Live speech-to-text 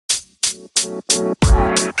Hey,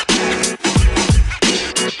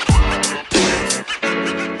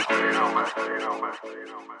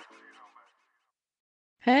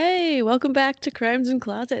 welcome back to Crimes and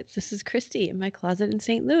Closets. This is Christy in my closet in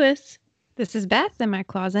St. Louis. This is Beth in my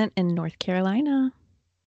closet in North Carolina.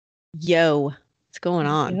 Yo, what's going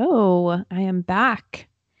on? Yo, I am back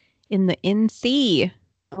in the NC.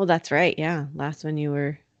 Oh, that's right. Yeah, last one you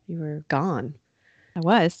were gone. I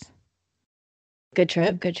was. Good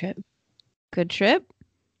trip. Good trip. Good trip.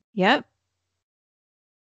 Yep.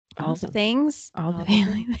 All Awesome. the things, all the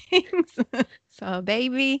family things. Saw a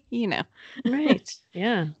baby, Right.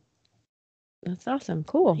 Yeah. That's awesome.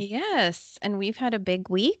 Cool. Yes, and we've had a big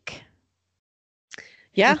week.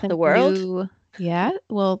 Yeah, the world. Yeah,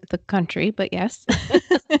 well, the country, but yes.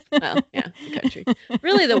 Well, yeah, the country.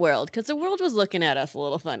 Really the world, because the world was looking at us a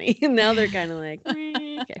little funny. And now they're kind of like,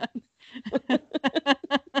 okay.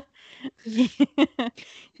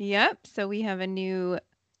 Yep. So we have a new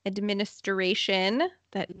administration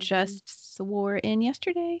that just swore in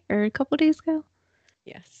yesterday or a couple days ago.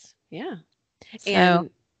 Yes. Yeah. So,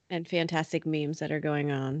 and fantastic memes that are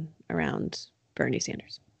going on around Bernie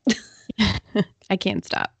Sanders. I can't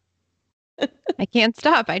stop. I can't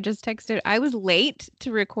stop. I just texted. I was late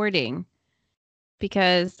to recording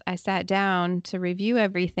because I sat down to review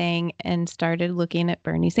everything and started looking at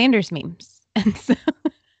Bernie Sanders memes.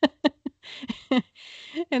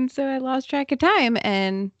 And so I lost track of time,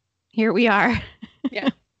 and here we are. Yeah.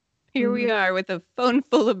 Here we are with a phone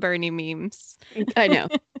full of Bernie memes. I know.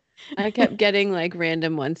 I kept getting like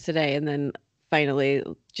random ones today, and then finally,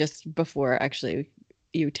 just before actually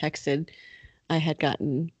you texted, I had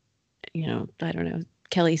gotten, I don't know,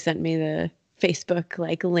 Kelly sent me the Facebook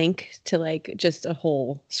like link to like just a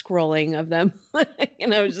whole scrolling of them.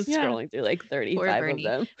 And I was just scrolling through like 35 of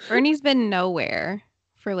them. Bernie's been nowhere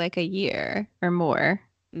for like a year or more.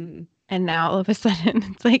 Mm-hmm. And now all of a sudden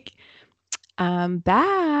it's like, I'm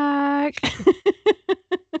back.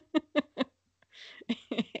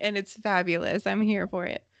 And it's fabulous. I'm here for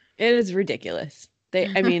it. It is ridiculous.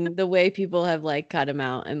 I mean, the way people have like cut him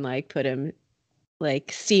out and like put him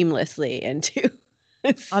like seamlessly into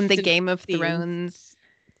on the Game of Thrones,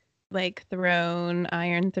 like throne,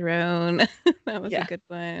 Iron Throne. That was a good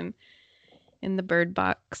one. In the Bird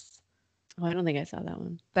Box. Oh, I don't think I saw that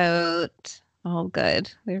one. Boat. All good.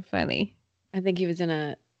 They're funny. I think he was in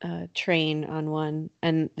a train on one,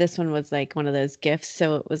 and this one was like one of those gifts.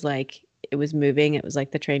 So it was like it was moving. It was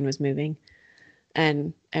like the train was moving,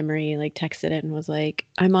 and Emery like texted it and was like,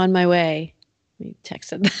 "I'm on my way." We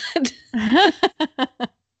texted that.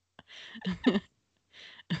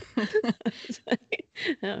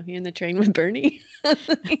 Oh, you're in the train with Bernie? I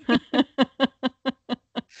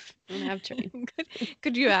don't have train.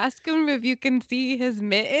 Could you ask him if you can see his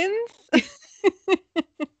mittens?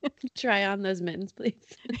 Try on those mittens, please.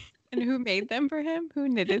 And who made them for him? Who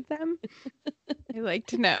knitted them? I'd like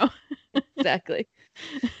to know. Exactly.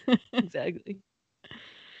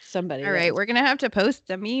 Somebody. All right, we're going to have to post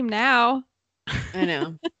a meme now. I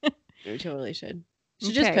know. We totally should.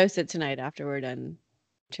 Should just post it tonight after we're done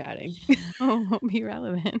chatting. Oh, won't be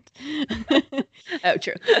relevant. Oh,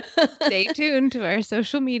 true. Stay tuned to our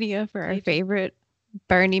social media for our favorite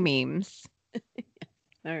Bernie memes.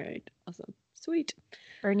 All right. Awesome. Sweet.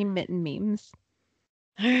 Bernie mitten memes.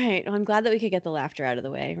 All right. Well, I'm glad that we could get the laughter out of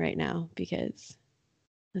the way right now because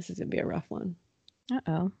this is going to be a rough one.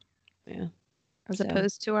 Uh-oh. Yeah. As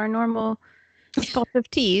opposed to our normal spot of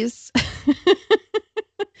teas.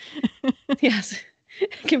 Yes.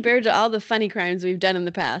 Compared to all the funny crimes we've done in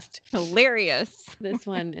the past. Hilarious. This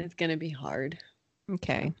one is going to be hard.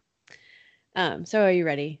 Okay. So are you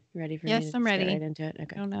ready? You ready for me to I'm ready. Get right into it?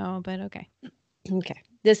 Okay. I don't know, but okay. Okay.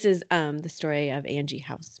 This is the story of Angie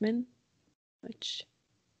Houseman, which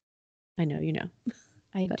I know you know.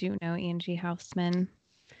 I do know Angie Houseman.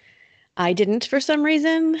 I didn't for some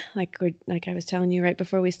reason. Like I was telling you right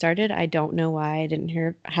before we started, I don't know why I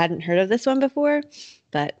hadn't heard of this one before,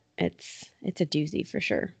 but it's a doozy for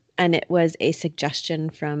sure. And it was a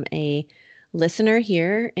suggestion from a listener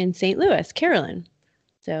here in St. Louis, Carolyn.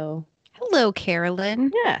 So, hello,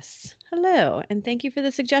 Carolyn. Yes. Hello. And thank you for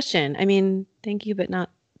the suggestion. I mean, thank you, but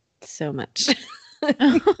not so much.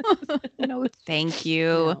 No, thank you.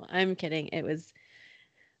 No, I'm kidding. It was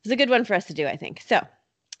a good one for us to do, I think. So,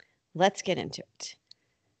 let's get into it.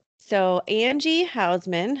 So Angie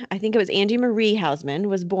Houseman, I think it was Angie Marie Houseman,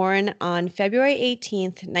 was born on February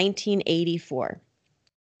 18th, 1984.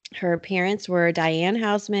 Her parents were Diane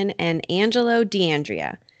Houseman and Angelo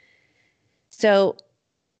D'Andrea. So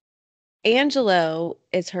Angelo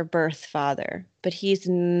is her birth father, but he's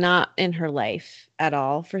not in her life at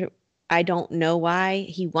all for I don't know why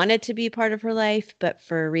he wanted to be part of her life, but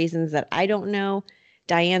for reasons that I don't know,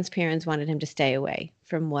 Diane's parents wanted him to stay away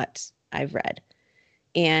from what I've read.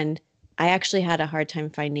 And I actually had a hard time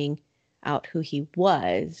finding out who he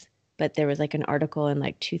was, but there was like an article in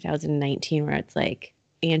like 2019 where it's like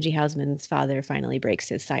Angie Hausman's father finally breaks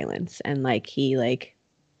his silence and like he like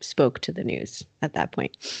spoke to the news at that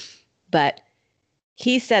point. But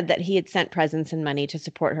he said that he had sent presents and money to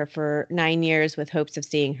support her for 9 years with hopes of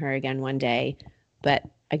seeing her again one day. But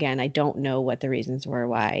again, I don't know what the reasons were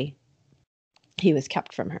why he was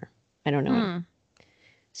kept from her. I don't know.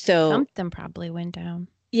 So something probably went down.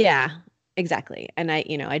 Yeah, exactly. And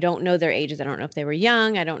I don't know their ages. I don't know if they were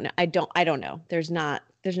young. I don't know. I don't know. There's not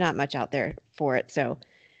much out there for it. So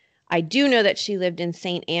I do know that she lived in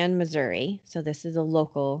St. Anne, Missouri. So this is a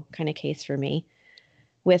local kind of case for me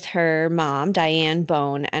with her mom, Diane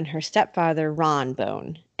Bone, and her stepfather, Ron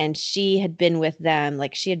Bone. And she had been with them,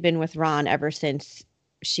 like she had been with Ron ever since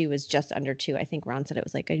she was just under 2. I think Ron said it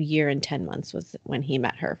was like a year and 10 months was when he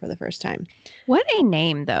met her for the first time. What a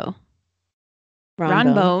name, though.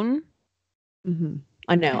 Ron Bone. Mm-hmm.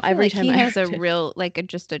 I know. I every like time he I has a heard it. real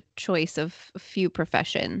just a choice of a few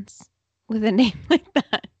professions with a name like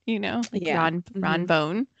that, like Yeah. Ron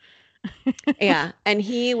Bone. Yeah, and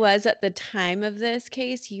he was at the time of this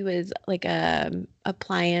case, he was like a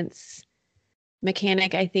appliance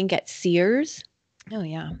mechanic, I think, at Sears, Oh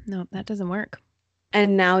yeah, no, that doesn't work.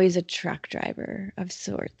 and now he's a truck driver of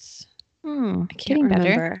sorts. I can't Getting better.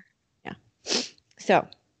 remember. Yeah.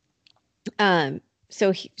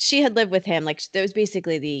 So she had lived with him, like that was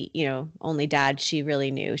basically the, only dad she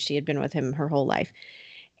really knew. She had been with him her whole life.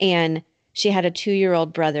 And she had a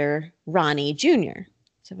 2-year-old brother, Ronnie Jr.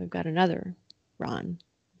 So we've got another Ron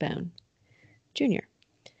Bone Jr.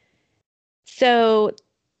 So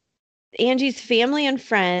Angie's family and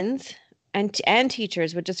friends and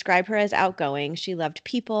teachers would describe her as outgoing. She loved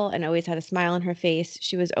people and always had a smile on her face.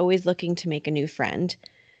 She was always looking to make a new friend.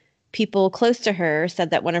 People close to her said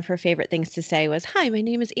that one of her favorite things to say was, "Hi, my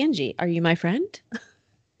name is Angie. Are you my friend?"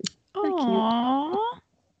 Aww.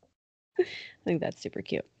 I think that's super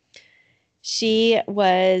cute. She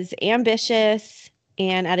was ambitious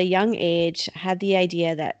and at a young age had the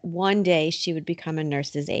idea that one day she would become a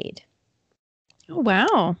nurse's aide. Oh,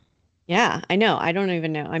 wow. Yeah, I know. I don't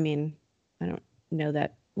even know. I mean, I don't know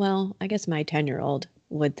that. Well, I guess my 10-year-old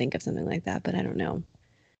would think of something like that, but I don't know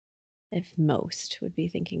if most would be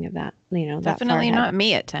thinking of that, that Definitely far ahead. not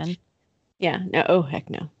me at 10. Yeah, no. Oh, heck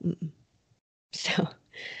no. So,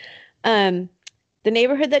 the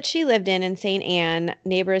neighborhood that she lived in St. Anne,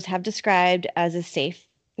 neighbors have described as a safe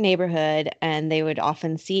neighborhood, and they would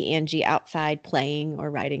often see Angie outside playing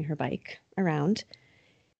or riding her bike around.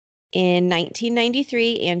 In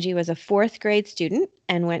 1993, Angie was a 4th grade student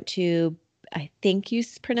and went to, I think you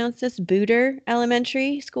pronounce this, Booter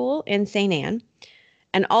Elementary School in St. Anne.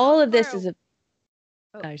 And all of this is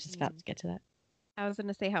I was just about to get to that. I was going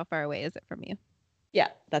to say, how far away is it from you? Yeah,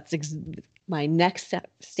 that's my next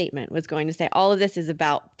statement was going to say all of this is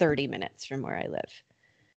about 30 minutes from where I live.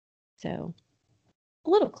 So a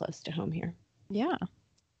little close to home here. Yeah.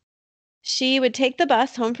 She would take the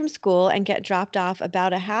bus home from school and get dropped off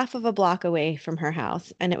about a half of a block away from her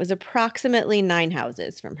house, and it was approximately 9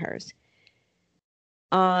 houses from hers.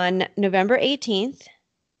 On November 18th,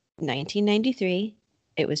 1993,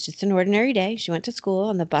 it was just an ordinary day. She went to school,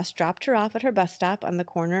 and the bus dropped her off at her bus stop on the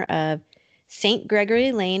corner of St.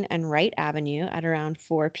 Gregory Lane and Wright Avenue at around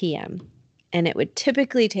 4 p.m. And it would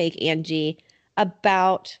typically take Angie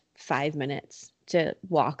about 5 minutes to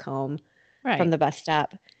walk home from the bus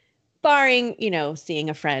stop, barring, seeing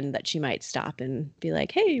a friend that she might stop and be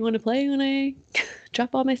like, "Hey, you want to play when I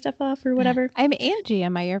drop all my stuff off or whatever?" I'm Angie.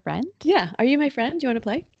 Am I your friend? Yeah. Are you my friend? Do you want to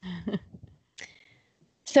play?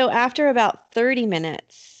 So after about 30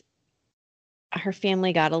 minutes, her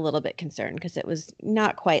family got a little bit concerned because it was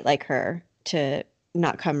not quite like her to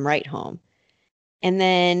not come right home. And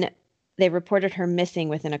then they reported her missing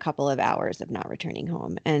within a couple of hours of not returning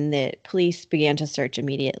home. And the police began to search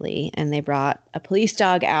immediately. And they brought a police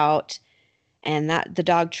dog out, and the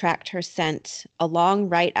dog tracked her scent along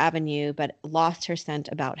Wright Avenue, but lost her scent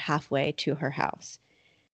about halfway to her house.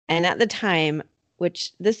 And at the time,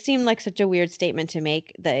 which this seemed like such a weird statement to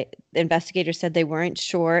make, the investigators said they weren't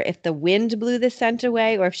sure if the wind blew the scent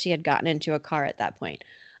away or if she had gotten into a car at that point.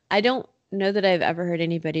 I don't know that I've ever heard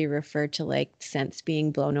anybody refer to like scents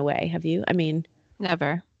being blown away. Have you? I mean,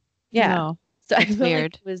 never. Yeah. No, so I feel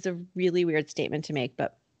like it was a really weird statement to make,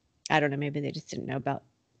 but I don't know. Maybe they just didn't know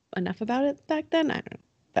enough about it back then. I don't know.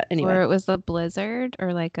 But anyway. Or it was a blizzard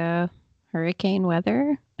or like a hurricane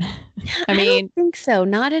weather. I don't think so.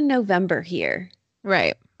 Not in November here.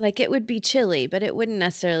 Right. Like it would be chilly, but it wouldn't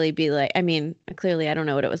necessarily be like, I mean, clearly I don't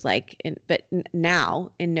know what it was like but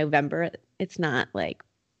now in November it's not like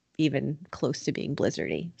even close to being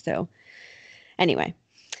blizzardy. So anyway,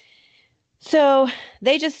 so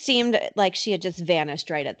they just seemed like she had just vanished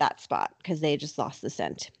right at that spot because they just lost the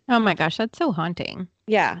scent. Oh my gosh, that's so haunting.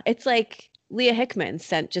 Yeah, it's like Leah Hickman's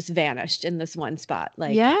scent just vanished in this one spot.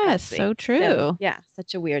 Like, Yes, honestly. so So, true. yeah,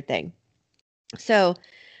 such a weird thing. So,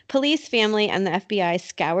 police, family, and the FBI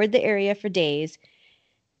scoured the area for days.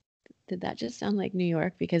 Did that just sound like New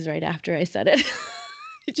York? Because right after I said it,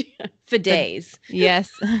 for days.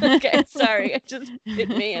 Yes. Okay, sorry. It just hit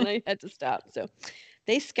me and I had to stop. So,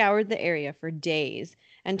 they scoured the area for days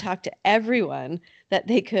and talked to everyone that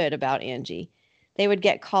they could about Angie. They would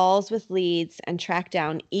get calls with leads and track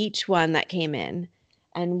down each one that came in.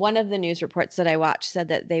 And one of the news reports that I watched said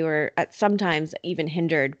that they were at sometimes even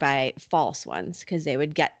hindered by false ones because they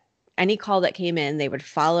would get any call that came in, they would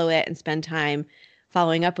follow it and spend time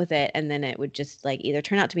following up with it. And then it would just like either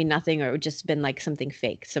turn out to be nothing or it would just been like something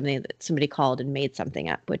fake, something that somebody called and made something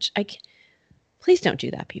up, which please don't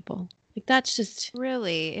do that, people. Like that's just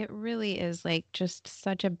Really, it really is like just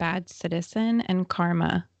such a bad citizen and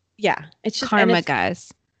karma. yeah, it's just and Karma, it's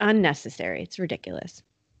guys. unnecessary. It's ridiculous.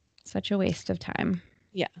 Such a waste of time.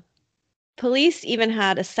 Yeah. Police even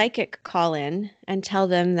had a psychic call in and tell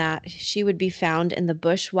them that she would be found in the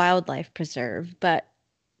Bush Wildlife Preserve, but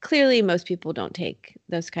clearly most people don't take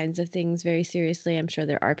those kinds of things very seriously. I'm sure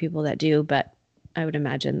there are people that do, but I would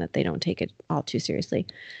imagine that they don't take it all too seriously.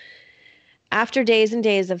 After days and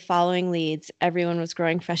days of following leads, everyone was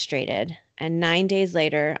growing frustrated. And 9 days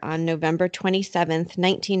later, on November 27th,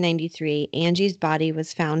 1993, Angie's body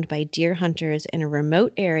was found by deer hunters in a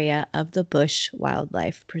remote area of the Bush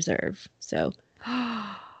Wildlife Preserve. So,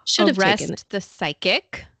 should have taken it. Arrest the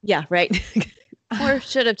psychic. Yeah, right. Or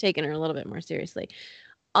should have taken her a little bit more seriously.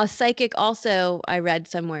 A psychic also, I read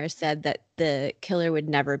somewhere, said that the killer would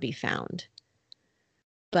never be found.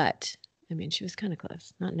 But, I mean, she was kind of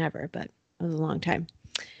close. Not never, but it was a long time.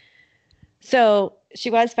 So she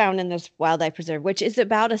was found in this wildlife preserve, which is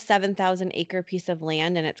about a 7,000 acre piece of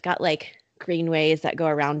land. And it's got like greenways that go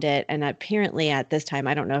around it. And apparently at this time,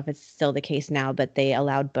 I don't know if it's still the case now, but they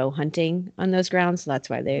allowed bow hunting on those grounds. So that's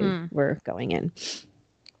why they were going in.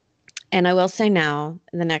 And I will say now,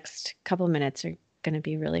 the next couple minutes are going to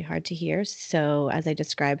be really hard to hear. So as I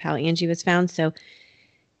describe how Angie was found. So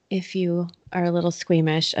if you are a little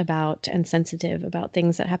squeamish about and sensitive about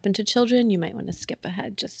things that happen to children, you might want to skip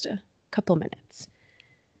ahead just a couple minutes.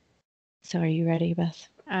 So are you ready, Beth?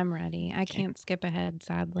 I'm ready. I can't skip ahead,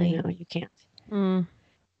 sadly. I know you can't.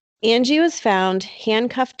 Angie was found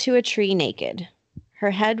handcuffed to a tree naked.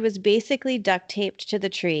 Her head was basically duct taped to the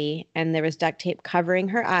tree, and there was duct tape covering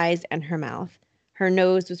her eyes and her mouth. Her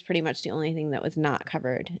nose was pretty much the only thing that was not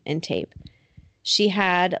covered in tape. She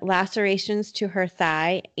had lacerations to her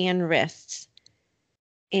thigh and wrists.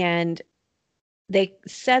 And they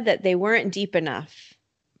said that they weren't deep enough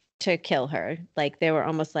to kill her. Like they were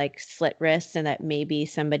almost like slit wrists and that maybe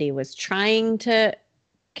somebody was trying to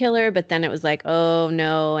kill her, but then it was like, oh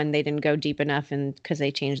no, and they didn't go deep enough and because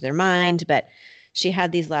they changed their mind. But she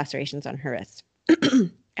had these lacerations on her wrists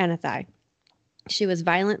and a thigh. She was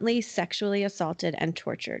violently sexually assaulted and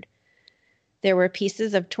tortured. There were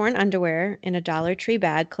pieces of torn underwear in a Dollar Tree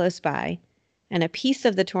bag close by, and a piece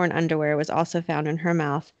of the torn underwear was also found in her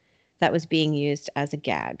mouth that was being used as a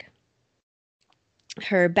gag.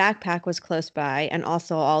 Her backpack was close by, and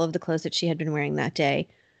also all of the clothes that she had been wearing that day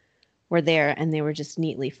were there, and they were just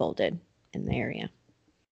neatly folded in the area.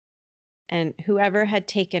 And whoever had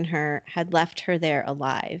taken her had left her there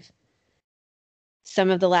alive. Some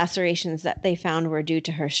of the lacerations that they found were due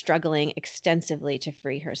to her struggling extensively to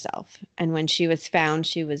free herself. And when she was found,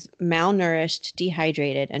 she was malnourished,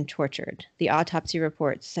 dehydrated, and tortured. The autopsy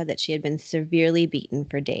reports said that she had been severely beaten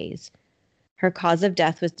for days. Her cause of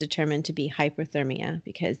death was determined to be hypothermia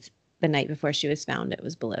because the night before she was found, it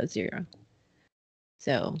was below 0.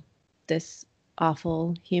 So this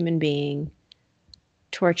awful human being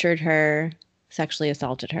tortured her, sexually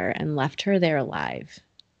assaulted her, and left her there alive.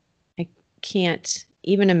 I can't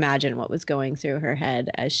even imagine what was going through her head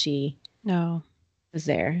as she was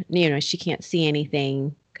there. She can't see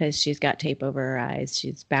anything because she's got tape over her eyes.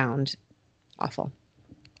 She's bound. Awful.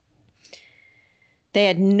 They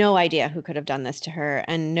had no idea who could have done this to her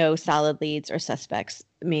and no solid leads or suspects.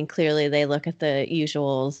 I mean, clearly they look at the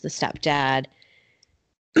usuals, the stepdad.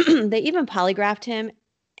 They even polygraphed him.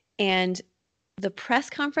 And the press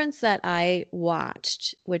conference that I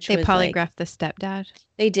watched, which they was polygraphed the stepdad.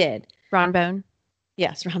 They did. Ron Bone.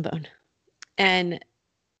 Yes, Ron Bone. And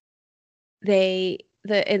in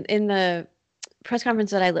the press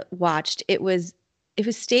conference that I watched, it was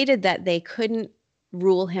stated that they couldn't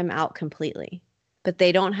rule him out completely, but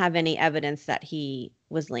they don't have any evidence that he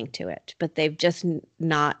was linked to it. But they've just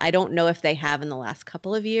not, I don't know if they have in the last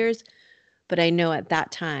couple of years, but I know at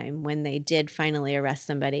that time when they did finally arrest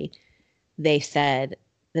somebody, they said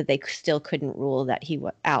that they still couldn't rule that he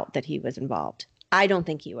was out, that he was involved. I don't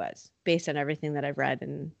think he was, based on everything that I've read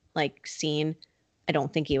and like seen. I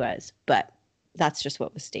don't think he was, but that's just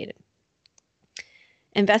what was stated.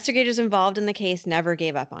 Investigators involved in the case never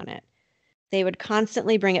gave up on it. They would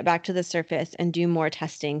constantly bring it back to the surface and do more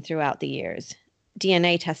testing throughout the years.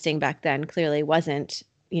 DNA testing back then clearly wasn't,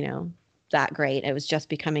 that great. It was just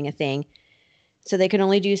becoming a thing. So they could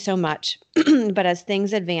only do so much. But as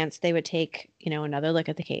things advanced, they would take, another look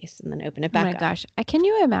at the case and then open it back up. Oh my gosh. Can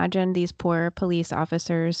you imagine these poor police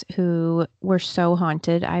officers who were so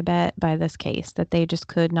haunted, I bet, by this case that they just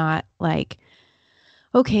could not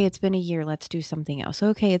okay, it's been a year, let's do something else.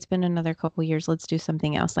 Okay, it's been another couple years, let's do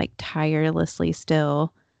something else, like tirelessly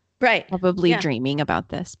still right, probably dreaming about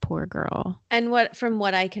this poor girl. And from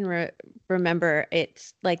what I can remember,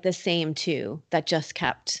 it's like the same two that just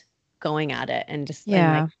kept going at it and just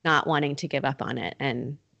and like not wanting to give up on it.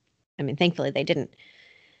 And I mean, thankfully they didn't.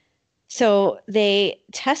 So they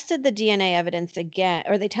tested the DNA evidence again,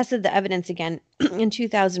 or they tested the evidence again in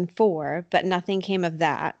 2004, but nothing came of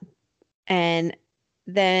that. And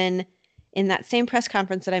then in that same press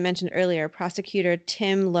conference that I mentioned earlier, prosecutor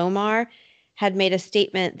Tim Lomar had made a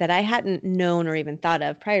statement that I hadn't known or even thought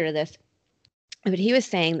of prior to this. But he was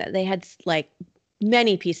saying that they had like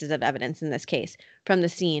many pieces of evidence in this case from the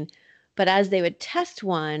scene. But as they would test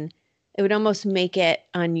one, it would almost make it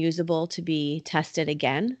unusable to be tested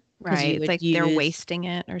again. Right. It's like they're wasting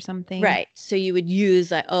it or something. Right. So you would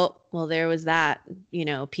use like, oh, well, there was that,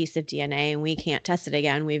 piece of DNA and we can't test it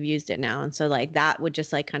again. We've used it now. And so like that would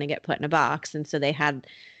just like kind of get put in a box. And so they had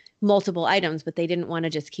multiple items, but they didn't want to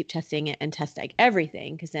just keep testing it and test like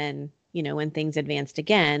everything. Because then, when things advanced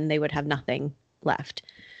again, they would have nothing left.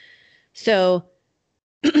 So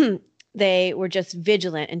they were just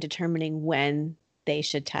vigilant in determining when they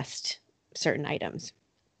should test certain items.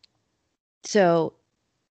 So,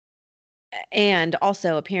 and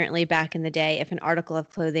also apparently back in the day, if an article of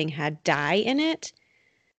clothing had dye in it,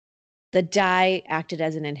 the dye acted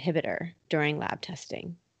as an inhibitor during lab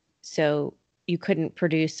testing. So you couldn't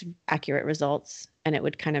produce accurate results and it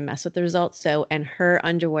would kind of mess with the results. So, and her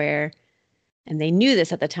underwear, and they knew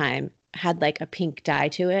this at the time, had like a pink dye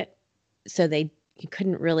to it. So you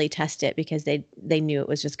couldn't really test it because they knew it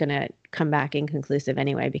was just going to come back inconclusive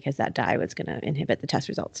anyway, because that dye was going to inhibit the test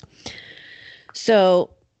results.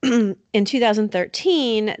 So in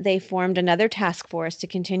 2013, they formed another task force to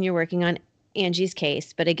continue working on Angie's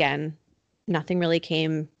case. But again, nothing really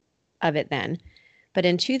came of it then. But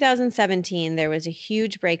in 2017, there was a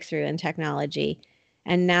huge breakthrough in technology.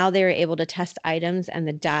 And now they were able to test items and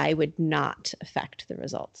the dye would not affect the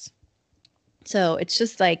results. So it's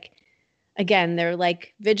just like, again, they're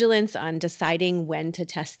like vigilance on deciding when to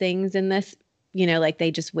test things in this, like they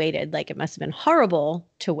just waited. Like it must have been horrible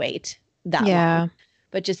to wait that long,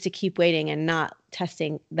 but just to keep waiting and not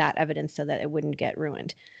testing that evidence so that it wouldn't get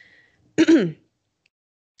ruined.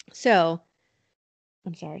 So,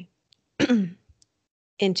 I'm sorry.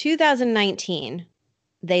 In 2019,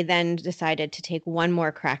 they then decided to take one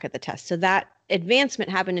more crack at the test. So that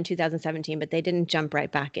advancement happened in 2017, but they didn't jump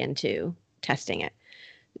right back into testing it.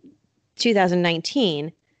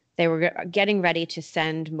 2019, they were getting ready to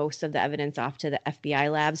send most of the evidence off to the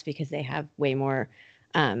FBI labs because they have way more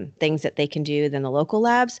things that they can do than the local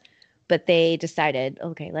labs. But they decided,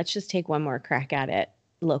 okay, let's just take one more crack at it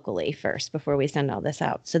locally first before we send all this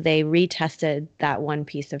out. So they retested that one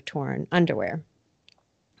piece of torn underwear.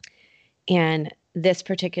 And this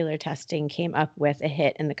particular testing came up with a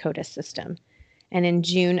hit in the CODIS system. And in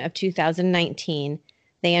June of 2019,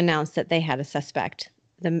 they announced that they had a suspect.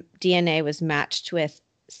 The DNA was matched with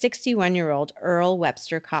 61-year-old Earl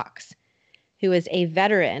Webster Cox, who was a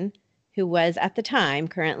veteran who was at the time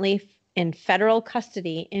currently in federal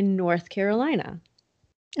custody in North Carolina.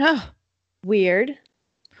 Oh, weird.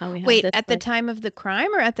 Wait, at the time of the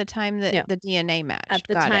crime or at the time that the DNA matched? At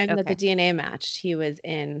the time that the DNA matched, he was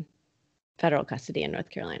in federal custody in North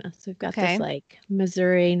Carolina. So we've got this like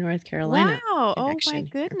Missouri, North Carolina. Wow. Oh my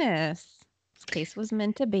goodness. This case was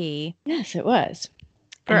meant to be. Yes, it was.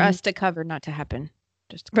 For us to cover, not to happen.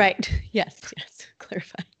 Just right. Yes.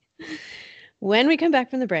 Clarify. When we come back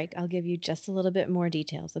from the break, I'll give you just a little bit more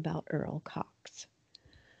details about Earl Cox.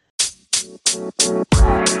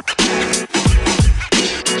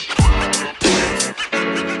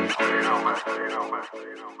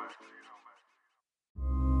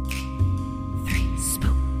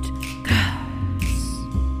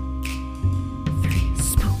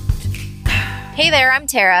 Hey there, I'm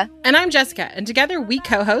Tara. And I'm Jessica, and together we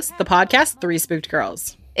co-host the podcast Three Spooked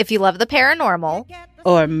Girls. If you love the paranormal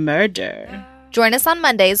or murder, join us on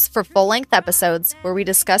Mondays for full-length episodes where we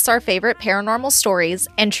discuss our favorite paranormal stories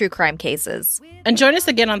and true crime cases. And join us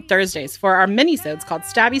again on Thursdays for our mini-sodes called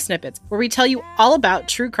Stabby Snippets, where we tell you all about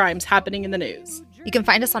true crimes happening in the news. You can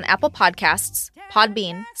find us on Apple Podcasts,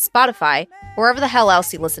 Podbean, Spotify, or wherever the hell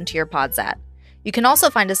else you listen to your pods at. You can also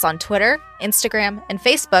find us on Twitter, Instagram, and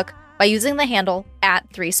Facebook by using the handle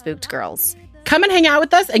 @3SpookedGirls. Come and hang out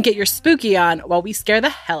with us and get your spooky on while we scare the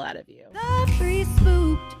hell out of you. The Three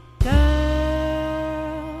Spooked Girls.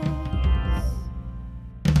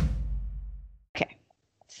 Okay,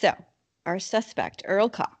 so our suspect, Earl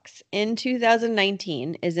Cox, in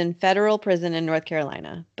 2019 is in federal prison in North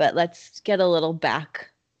Carolina, but let's get a little back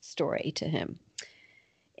story to him.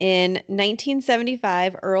 In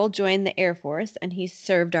 1975, Earl joined the Air Force and he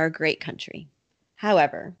served our great country.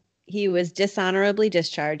 However, he was dishonorably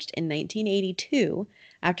discharged in 1982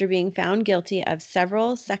 after being found guilty of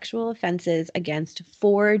several sexual offenses against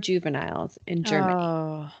 4 juveniles in Germany.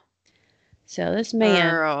 Oh, So this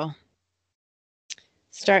man Earl.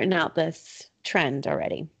 starting out this trend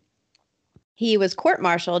already. He was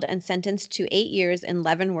court-martialed and sentenced to 8 years in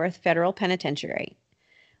Leavenworth Federal Penitentiary.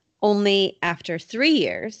 Only after 3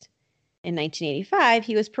 years, in 1985,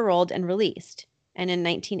 he was paroled and released. And in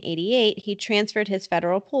 1988, he transferred his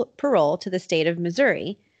federal parole to the state of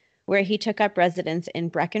Missouri, where he took up residence in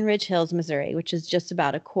Breckenridge Hills, Missouri, which is just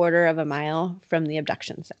about a quarter of a mile from the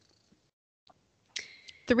abduction site.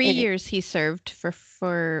 3 years he served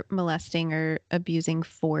for molesting or abusing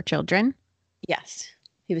 4 children. Yes.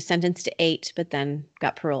 He was sentenced to 8, but then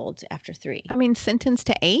got paroled after 3. I mean, sentenced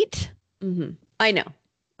to 8? Mm-hmm. I know.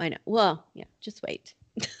 Well, yeah, just wait.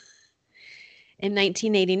 In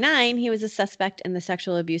 1989, he was a suspect in the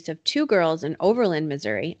sexual abuse of 2 girls in Overland,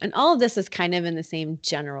 Missouri. And all of this is kind of in the same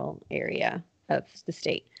general area of the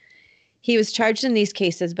state. He was charged in these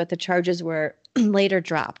cases, but the charges were later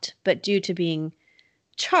dropped. But due to being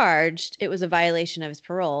charged, it was a violation of his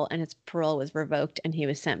parole, and his parole was revoked, and he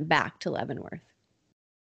was sent back to Leavenworth.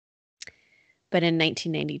 But in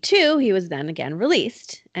 1992, he was then again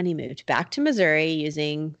released, and he moved back to Missouri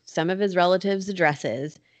using some of his relatives'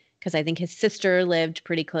 addresses, because I think his sister lived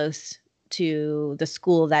pretty close to the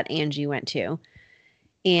school that Angie went to.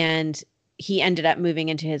 And he ended up moving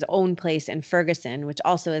into his own place in Ferguson, which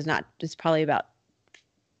also is probably about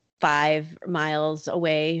 5 miles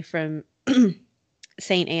away from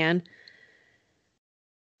St. Anne.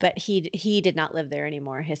 But he did not live there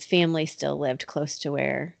anymore. His family still lived close to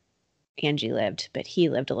where Angie lived, but he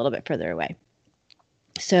lived a little bit further away.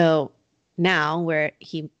 So now where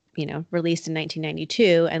he, released in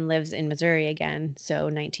 1992 and lives in Missouri again. So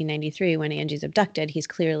 1993, when Angie's abducted, he's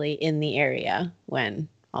clearly in the area when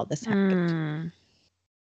all this happened.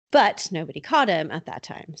 But nobody caught him at that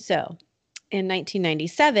time. So in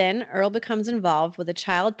 1997, Earl becomes involved with a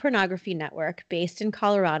child pornography network based in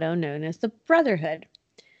Colorado known as the Brotherhood.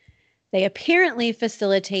 They apparently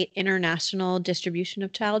facilitate international distribution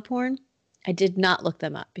of child porn. I did not look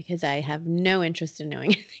them up because I have no interest in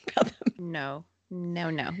knowing anything about them. No.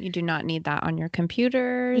 You do not need that on your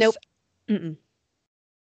computers. Nope. Mm-mm.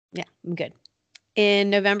 Yeah, I'm good. In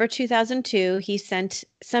November 2002, he sent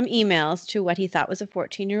some emails to what he thought was a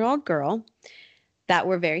 14-year-old girl that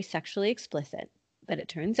were very sexually explicit. But it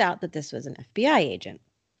turns out that this was an FBI agent.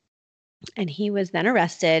 And he was then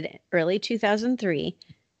arrested early 2003.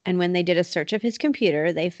 And when they did a search of his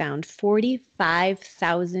computer, they found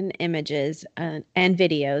 45,000 images and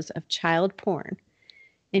videos of child porn,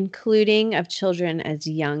 including of children as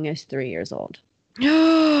young as 3 years old.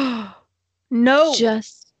 No.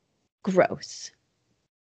 Just gross.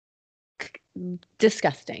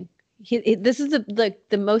 Disgusting. This is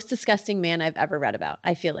the most disgusting man I've ever read about,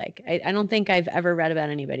 I feel like. I don't think I've ever read about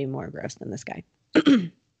anybody more gross than this guy.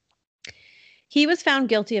 He was found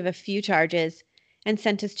guilty of a few charges and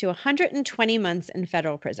sentenced to 120 months in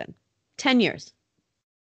federal prison. 10 years.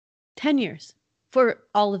 10 years for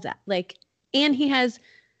all of that. And he has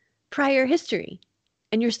prior history,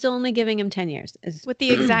 and you're still only giving him 10 years. With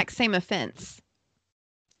the exact same offense.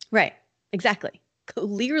 Right. Exactly.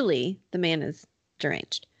 Clearly, the man is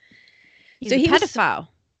deranged. He's a pedophile.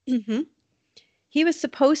 He was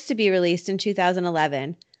supposed to be released in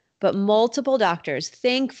 2011, but multiple doctors,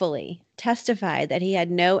 thankfully, testified that he had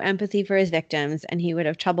no empathy for his victims and he would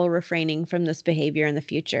have trouble refraining from this behavior in the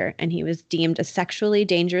future. And he was deemed a sexually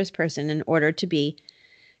dangerous person in order to be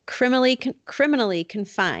criminally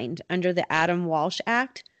confined under the Adam Walsh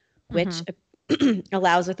Act, which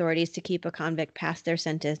allows authorities to keep a convict past their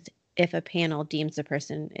sentence if a panel deems the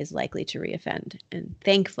person is likely to reoffend. And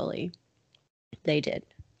thankfully, they did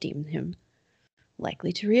deem him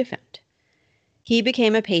likely to reoffend. He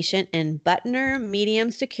became a patient in Butner Medium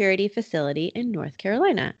Security Facility in North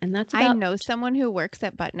Carolina. And that's I about... know someone who works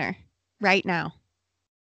at Butner right now.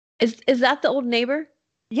 Is that the old neighbor?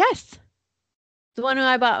 Yes. The one who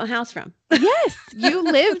I bought a house from? Yes. You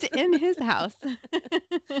lived in his house.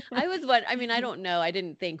 I was what I mean, I don't know. I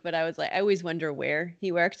didn't think, but I was like, I always wonder where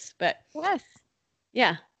he works. But Yes.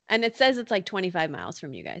 yeah. And it says it's like 25 miles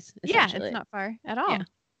from you guys. Yeah, it's not far at all.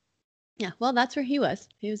 Yeah. Well, that's where he was.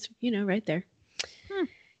 He was, right there.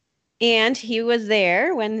 And he was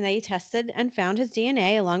there when they tested and found his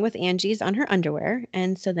DNA along with Angie's on her underwear.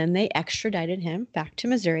 And so then they extradited him back to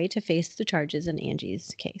Missouri to face the charges in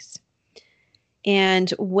Angie's case. And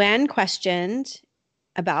when questioned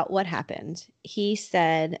about what happened, he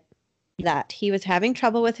said that he was having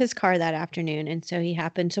trouble with his car that afternoon. And so he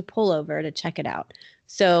happened to pull over to check it out.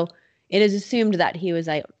 So it is assumed that he was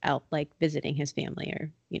out like visiting his family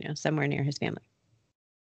or, somewhere near his family,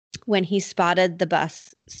 when he spotted the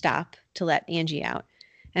bus stop to let Angie out.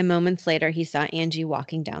 And moments later, he saw Angie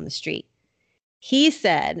walking down the street. He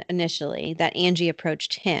said initially that Angie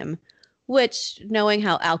approached him, which, knowing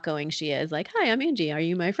how outgoing she is, like, "Hi, I'm Angie. Are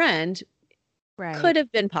you my friend?" Right. Could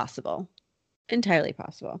have been possible. Entirely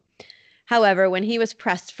possible. However, when he was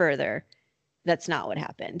pressed further, that's not what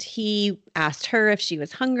happened. He asked her if she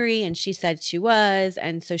was hungry, and she said she was.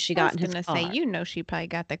 And so she got in his car. Say, she probably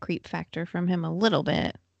got the creep factor from him a little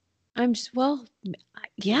bit.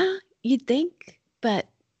 Yeah, you'd think, but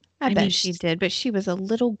I bet she did. But she was a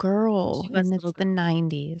little girl, and it's the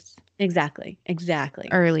 90s. Exactly.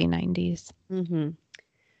 Early 90s. Mm-hmm.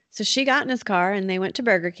 So she got in his car, and they went to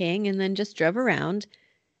Burger King, and then just drove around.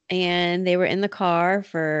 And they were in the car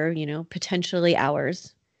for, potentially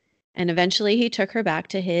hours. And eventually he took her back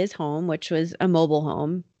to his home, which was a mobile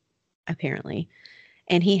home, apparently.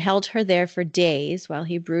 And he held her there for days while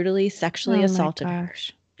he brutally sexually assaulted her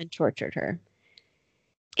and tortured her.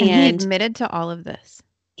 And he admitted to all of this.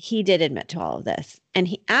 He did admit to all of this. And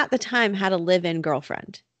he, at the time, had a live-in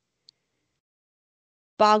girlfriend.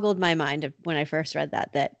 Boggled my mind when I first read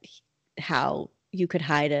that how you could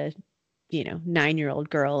hide a, 9-year-old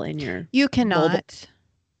girl in your... You cannot.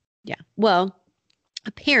 Yeah. Well,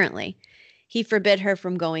 apparently, he forbid her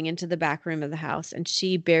from going into the back room of the house, and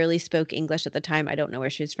she barely spoke English at the time. I don't know where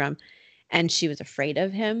she was from. And she was afraid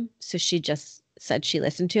of him. So she just said she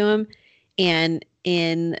listened to him. And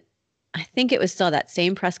I think it was still that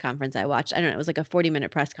same press conference I watched. I don't know. It was like a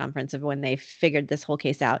 40-minute press conference of when they figured this whole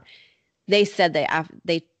case out. They said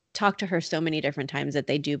they talked to her so many different times that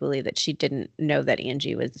they do believe that she didn't know that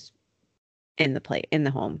Angie was in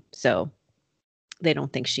the home. So they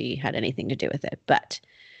don't think she had anything to do with it. But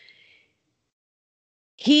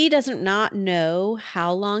he doesn't not know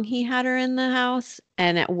how long he had her in the house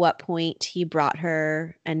and at what point he brought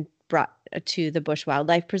her to the Bush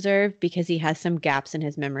Wildlife Preserve, because he has some gaps in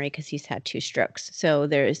his memory because he's had 2 strokes. So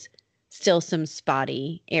there's still some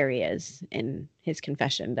spotty areas in his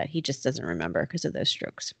confession that he just doesn't remember because of those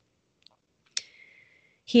strokes.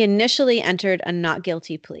 He initially entered a not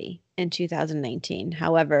guilty plea in 2019.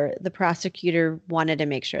 However, the prosecutor wanted to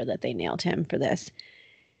make sure that they nailed him for this.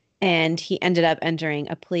 And he ended up entering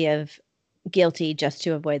a plea of guilty just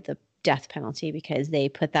to avoid the death penalty, because they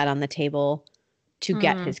put that on the table to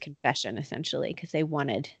get his confession, essentially, because they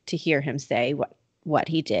wanted to hear him say what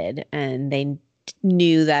he did. And they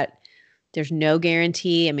knew that there's no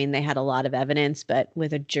guarantee. I mean, they had a lot of evidence, but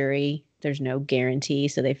with a jury, there's no guarantee.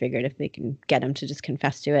 So they figured if they can get him to just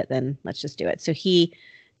confess to it, then let's just do it. So he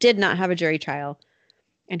did not have a jury trial,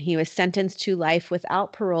 and he was sentenced to life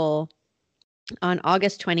without parole on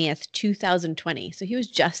August 20th, 2020. So he was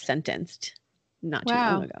just sentenced not too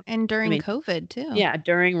long ago. And during COVID too. Yeah,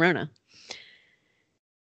 during Rona.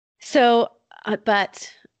 So,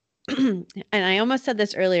 but, and I almost said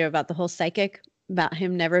this earlier about the whole psychic, about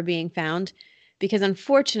him never being found, because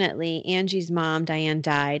unfortunately, Angie's mom, Diane,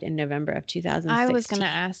 died in November of 2016. I was going to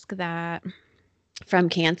ask that. From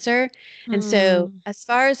cancer. And so as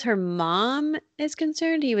far as her mom is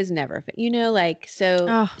concerned, he was never,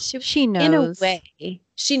 so she knows. In a way,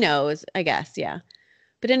 she knows, I guess. Yeah.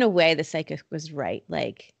 But in a way, the psychic was right.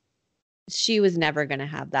 Like, she was never going to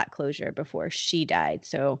have that closure before she died.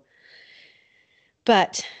 So,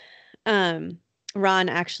 but Ron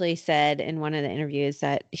actually said in one of the interviews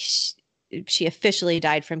that she officially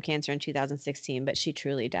died from cancer in 2016, but she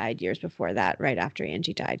truly died years before that, right after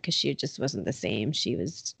Angie died, because she just wasn't the same. She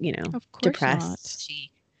was, depressed. Not. She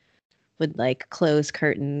would close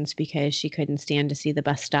curtains because she couldn't stand to see the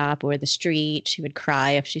bus stop or the street. She would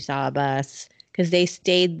cry if she saw a bus, because they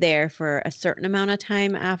stayed there for a certain amount of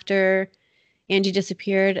time after Angie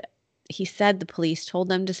disappeared. he said the police told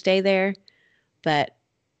them to stay there, but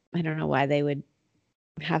I don't know why they would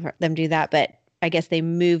have them do that. But I guess they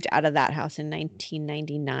moved out of that house in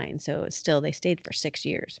 1999. So still, they stayed for 6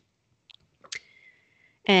 years.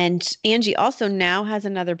 And Angie also now has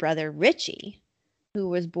another brother, Richie, who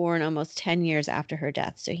was born almost 10 years after her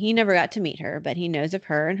death. So he never got to meet her, but he knows of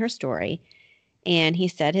her and her story. And he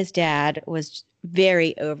said his dad was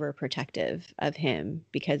very overprotective of him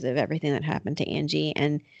because of everything that happened to Angie,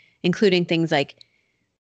 and including things like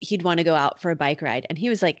he'd want to go out for a bike ride. And he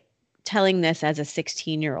was like telling this as a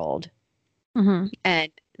 16-year-old. Mm-hmm.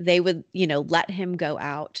 And they would, let him go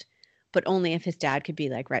out, but only if his dad could be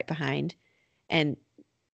like right behind. And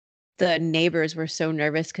the neighbors were so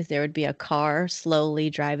nervous because there would be a car slowly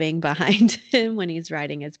driving behind him when he's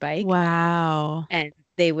riding his bike. Wow. And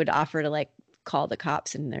they would offer to like call the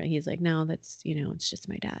cops, and he's like, no, that's, it's just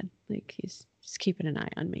my dad. Like, he's just keeping an eye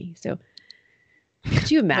on me. So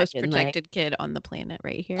could you imagine? Most protected kid on the planet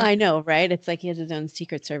right here. I know, right? It's like he has his own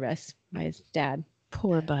secret service by his dad.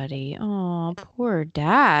 Poor buddy. Oh, poor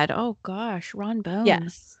dad. Oh gosh, Ron Bones.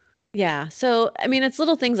 Yes. Yeah. So, I mean, it's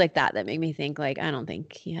little things like that that make me think, like, I don't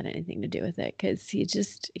think he had anything to do with it, because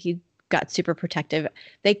he got super protective.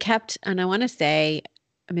 They kept, and I want to say,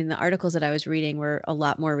 I mean, the articles that I was reading were a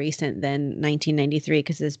lot more recent than 1993,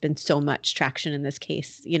 because there's been so much traction in this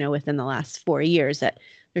case, within the last 4 years, that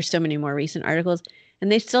there's so many more recent articles. And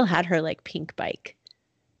they still had her like pink bike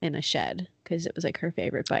in a shed because it was like her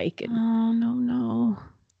favorite bike. And, Oh, no.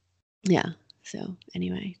 yeah. So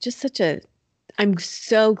anyway, just I'm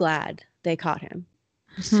so glad they caught him.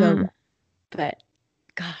 So glad. But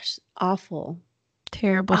gosh, awful.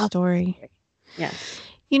 Terrible story. Yes.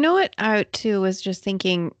 You know what I too was just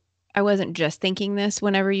thinking, I wasn't just thinking this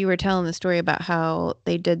whenever you were telling the story about how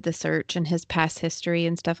they did the search and his past history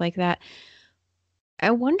and stuff like that. I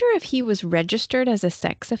wonder if he was registered as a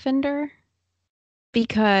sex offender,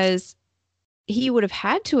 because he would have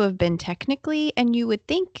had to have been technically, and you would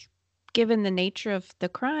think, given the nature of the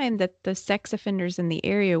crime, that the sex offenders in the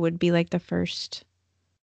area would be like the first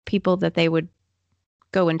people that they would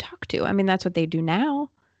go and talk to. I mean, that's what they do now.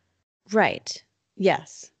 Right.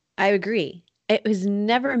 Yes, I agree. It was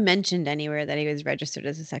never mentioned anywhere that he was registered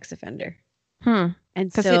as a sex offender. And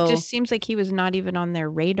Because so, it just seems like he was not even on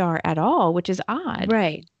their radar at all, which is odd.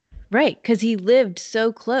 right. Because he lived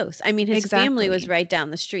so close. I mean, his family was Exactly. right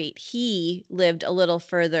down the street. He lived a little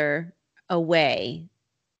further away,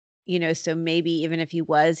 so maybe even if he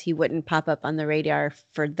wouldn't pop up on the radar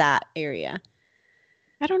for that area.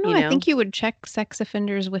 I don't know. You I know? think you would check sex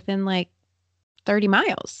offenders within like 30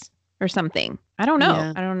 miles or something. I don't know.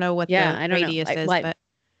 Yeah. I don't know what Yeah, the I don't know. radius is, Like, but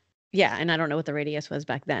yeah, and I don't know what the radius was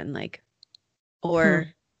back then, like, or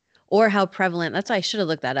how prevalent. That's why I should have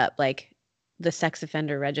looked that up. Like, the sex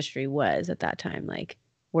offender registry was at that time. Like,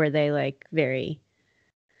 were they like very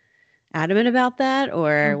adamant about that,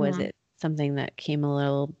 or was it something that came a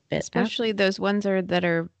little bit especially those ones that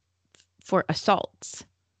are for assaults.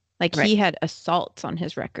 Like Right. he had assaults on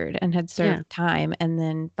his record and had served time, and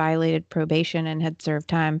then violated probation and had served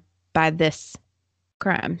time by this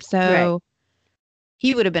crime. So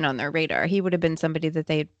he would have been on their radar. He would have been somebody that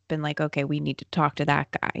they'd been like, okay, we need to talk to that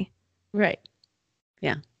guy. Right.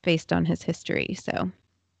 Based on his history. So,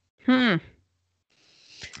 I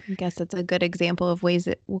guess it's a good example of ways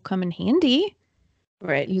it will come in handy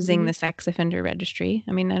Right. using the sex offender registry.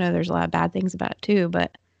 I mean, I know there's a lot of bad things about it too,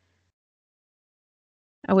 but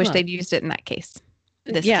I wish Well, they'd used it in that case.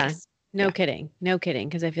 This yeah. case. No Yeah. kidding. No kidding.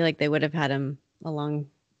 Because I feel like they would have had him a long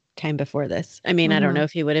time before this. I mean, I don't know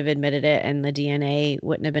if he would have admitted it and the DNA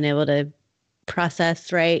wouldn't have been able to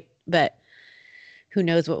process, right? But who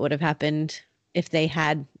knows what would have happened if they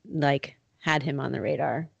had had him on the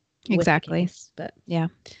radar. with the Exactly. case. But Yeah.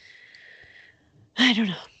 I don't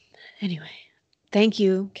know. Anyway, thank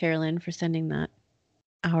you, Carolyn, for sending that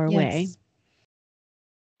our way. Yes.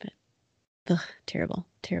 But ugh, terrible,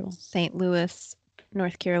 terrible. St. Louis,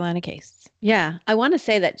 North Carolina case. Yeah, I want to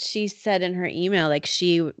say that she said in her email, like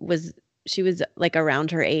she was like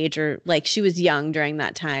around her age, or like she was young during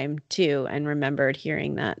that time too, and remembered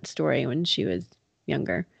hearing that story when she was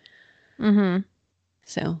younger.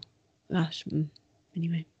 So, gosh,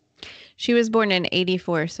 anyway. She was born in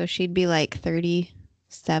 84, so she'd be like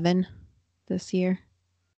 37 this year.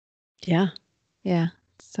 Yeah. Yeah.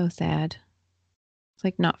 It's so sad. It's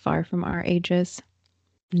like not far from our ages.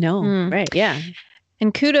 No. Right. Yeah.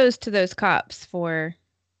 And kudos to those cops for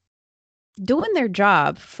doing their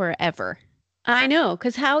job forever. I know,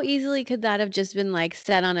 because how easily could that have just been like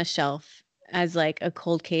set on a shelf as like a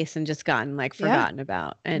cold case and just gotten like forgotten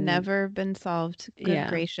about and Never been solved. Good Yeah.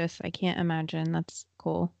 gracious. I can't imagine. That's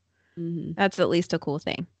cool. Mhm. That's at least a cool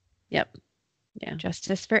thing. Yep. Yeah.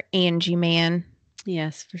 Justice for Angie, man.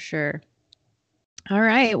 Yes, for sure. All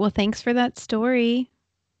right. Well, thanks for that story.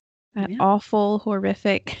 That awful,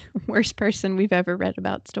 horrific, worst person we've ever read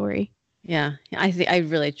about story. Yeah. I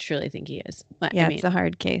really, truly think he is. But, Yeah, I mean, it's a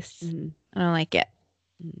hard case. mm-hmm. I don't like it.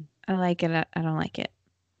 I like it. I don't like it.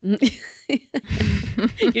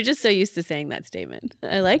 You're just so used to saying that statement.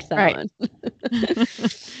 I like that one.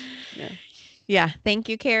 Yeah. Thank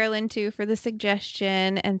you, Carolyn, too, for the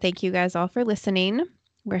suggestion. And thank you guys all for listening.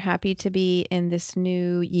 We're happy to be in this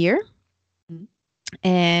new year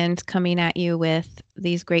and coming at you with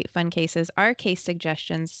these great fun cases. Our case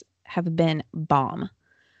suggestions have been bomb.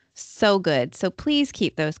 So good. So please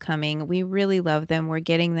keep those coming. We really love them. We're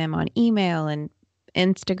getting them on email and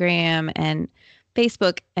Instagram and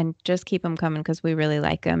Facebook, and just keep them coming because we really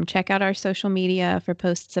like them. Check out our social media for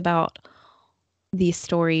posts about these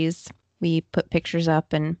stories. We put pictures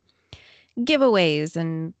up and giveaways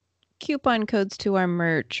and coupon codes to our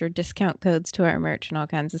merch or discount codes to our merch and all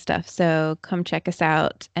kinds of stuff. So come check us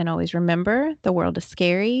out. And always remember, the world is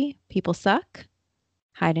scary. People suck.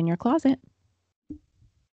 Hide in your closet.